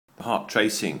Heart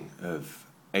tracing of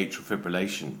atrial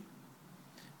fibrillation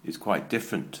is quite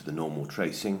different to the normal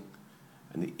tracing,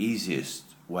 and the easiest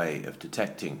way of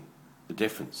detecting the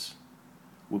difference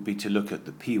would be to look at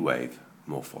the P wave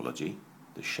morphology,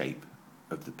 the shape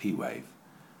of the P wave,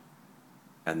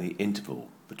 and the interval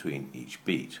between each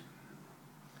beat.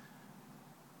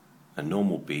 A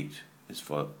normal beat is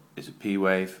a P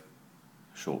wave,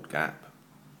 short gap,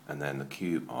 and then the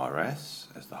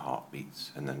QRS as the heart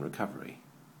beats, and then recovery.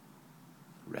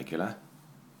 Regular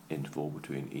interval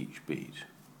between each beat,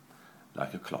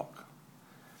 like a clock.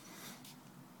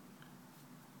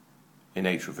 In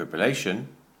atrial fibrillation,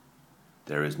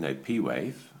 there is no P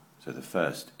wave, so the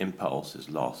first impulse is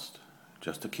lost.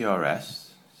 Just a QRS,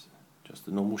 just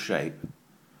the normal shape,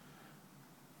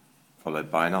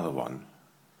 followed by another one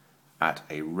at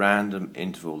a random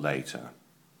interval later.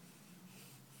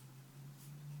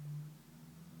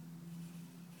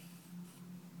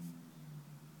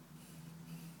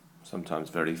 Sometimes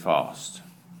very fast.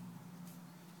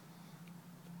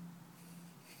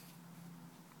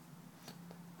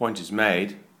 Point is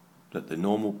made that the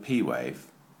normal P wave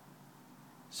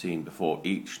seen before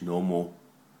each normal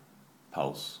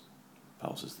pulse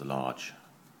is the large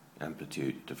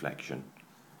amplitude deflection,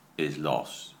 is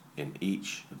lost in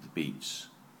each of the beats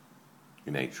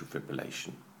in atrial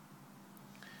fibrillation.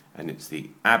 And it's the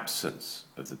absence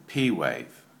of the P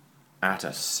wave at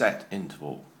a set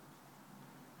interval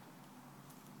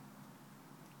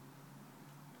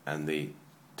and the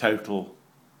total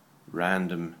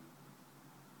random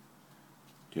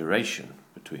duration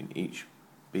between each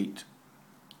beat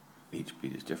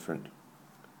is different,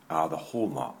 are the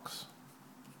hallmarks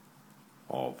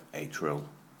of atrial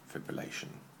fibrillation.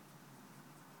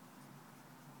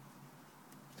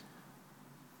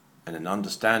 And an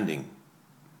understanding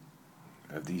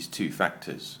of these two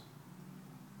factors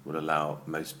will allow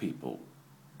most people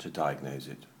to diagnose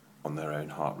it on their own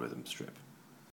heart rhythm strip.